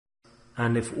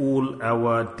and if all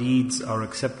our deeds are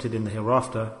accepted in the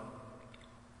hereafter,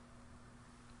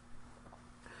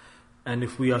 and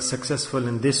if we are successful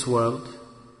in this world,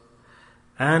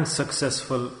 and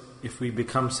successful if we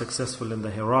become successful in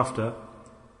the hereafter,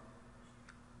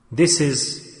 this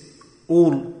is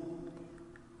all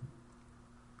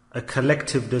a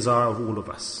collective desire of all of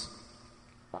us.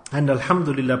 And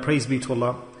alhamdulillah, praise be to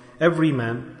Allah, every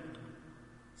man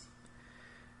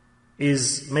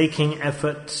is making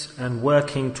effort and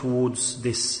working towards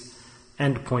this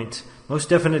end point. Most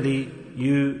definitely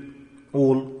you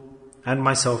all and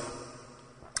myself.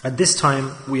 At this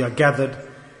time we are gathered,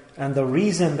 and the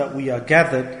reason that we are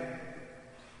gathered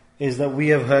is that we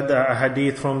have heard a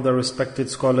hadith from the respected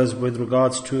scholars with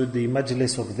regards to the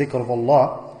majlis of dhikr of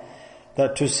Allah,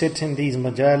 that to sit in these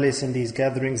majalis, in these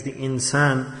gatherings, the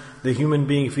insan, the human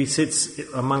being, if he sits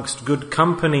amongst good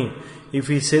company, if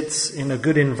he sits in a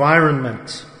good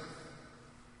environment,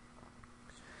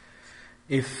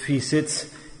 if he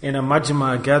sits in a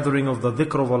majma, a gathering of the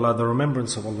dhikr of Allah, the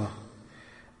remembrance of Allah,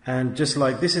 and just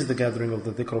like this is the gathering of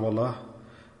the dhikr of Allah,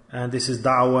 and this is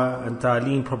da'wah and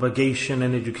ta'aleem, propagation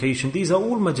and education. These are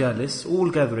all majalis, all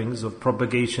gatherings of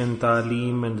propagation,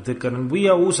 ta'aleem and dhikr. And we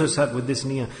are also sat with this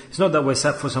niyyah. It's not that we're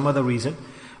sat for some other reason.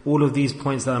 All of these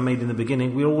points that I made in the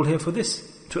beginning, we're all here for this,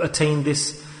 to attain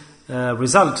this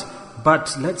result.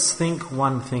 But let's think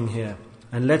one thing here,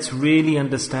 and let's really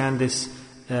understand this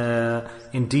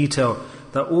in detail.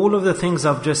 That all of the things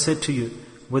I've just said to you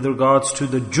with regards to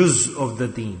the juz of the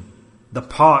deen, the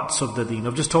parts of the deen.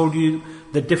 I've just told you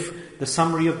the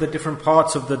summary of the different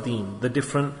parts of the deen, the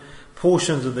different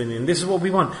portions of the deen. This is what we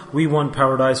want. We want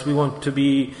paradise. We want to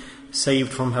be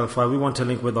saved from hellfire. We want to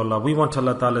link with Allah. We want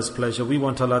Allah Ta'ala's pleasure. We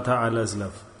want Allah Ta'ala's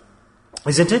love.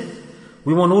 Isn't it?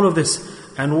 We want all of this.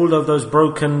 And all of those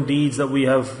broken deeds that we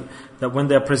have, that when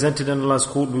they're presented in Allah's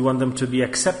court, we want them to be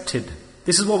accepted.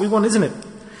 This is what we want, isn't it?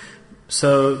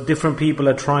 So different people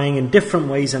are trying in different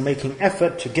ways and making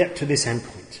effort to get to this end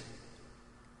point.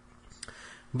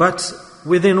 But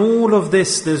within all of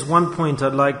this, there's one point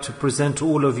I'd like to present to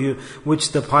all of you,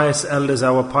 which the pious elders,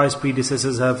 our pious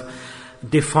predecessors have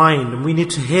defined. And we need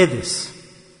to hear this.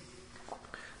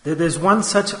 There's one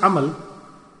such amal,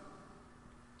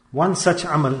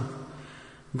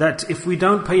 that if we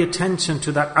don't pay attention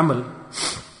to that amal,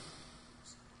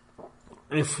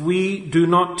 if we do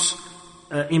not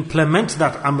implement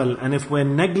that amal, and if we're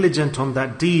negligent on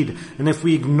that deed, and if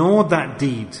we ignore that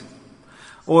deed,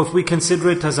 or if we consider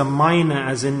it as a minor,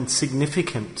 as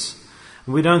insignificant,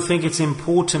 we don't think it's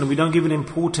important, we don't give it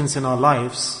importance in our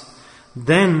lives,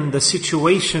 then the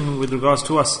situation with regards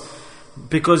to us,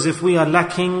 because if we are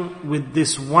lacking with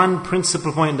this one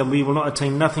principal point, then we will not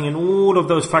attain nothing in all of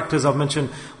those factors I've mentioned,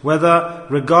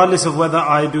 regardless of whether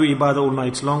I do ibadah all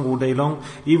night long, all day long,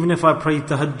 even if I pray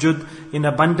tahajjud in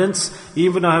abundance,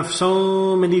 even I have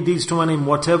so many deeds to my name,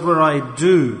 whatever I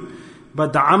do,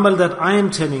 but the amal that I am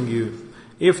telling you,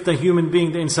 if the human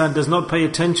being, the insan, does not pay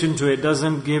attention to it,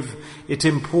 doesn't give it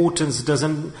importance,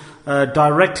 doesn't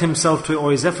direct himself to it, or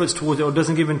his efforts towards it, or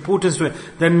doesn't give importance to it,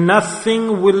 then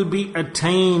nothing will be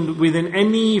attained within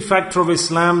any factor of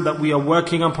Islam that we are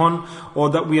working upon, or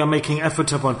that we are making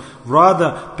effort upon.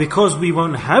 Rather, because we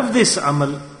won't have this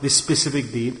amal, this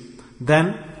specific deed,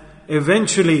 then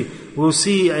eventually we'll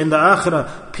see in the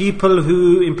akhirah, people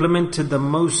who implemented the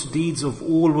most deeds of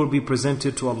all will be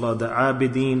presented to Allah. The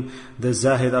abideen, the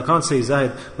zahid, I can't say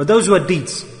zahid, but those were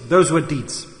deeds.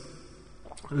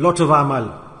 A lot of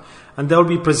amal. And they'll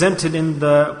be presented in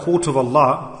the court of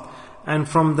Allah, and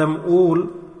from them all,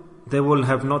 they will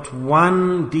have not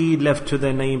one deed left to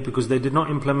their name, because they did not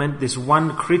implement this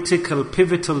one critical,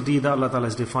 pivotal deed that Allah Ta'ala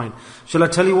has defined. Shall I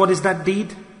tell you what is that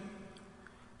deed?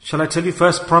 Shall I tell you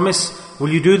first, promise, will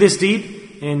you do this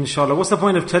deed? Inshallah. What's the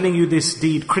point of telling you this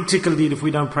deed, critical deed, if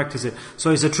we don't practice it?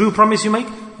 So it's a true promise you make?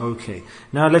 Okay.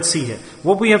 Now let's see here.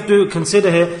 What we have to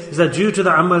consider here is that due to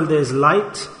the amal there's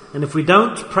light, and if we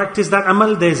don't practice that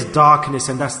amal, there's darkness,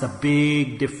 and that's the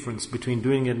big difference between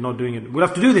doing it and not doing it. We'll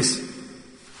have to do this.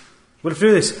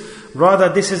 Rather,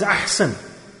 this is ahsan.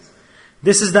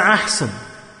 This is the ahsan.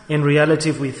 In reality,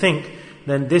 if we think,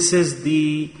 then this is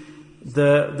the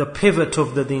pivot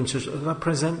of the deen. Should I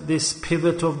present this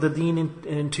pivot of the deen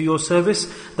into your service?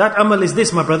 That amal is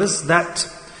this, my brothers, that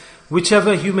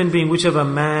whichever human being, whichever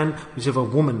man, whichever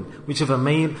woman, whichever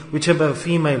male, whichever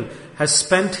female has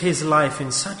spent his life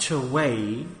in such a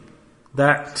way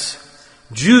that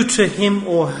due to him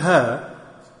or her,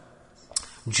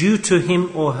 due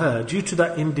to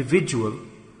that individual,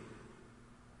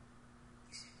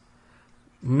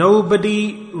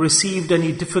 nobody received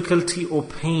any difficulty or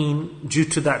pain due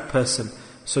to that person.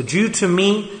 So due to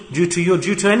me, due to you,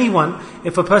 due to anyone,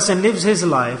 if a person lives his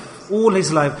life, all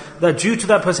his life, that due to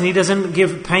that person he doesn't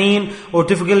give pain or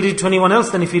difficulty to anyone else,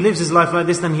 then if he lives his life like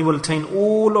this, then he will attain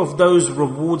all of those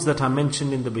rewards that I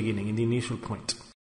mentioned in the beginning, in the initial point.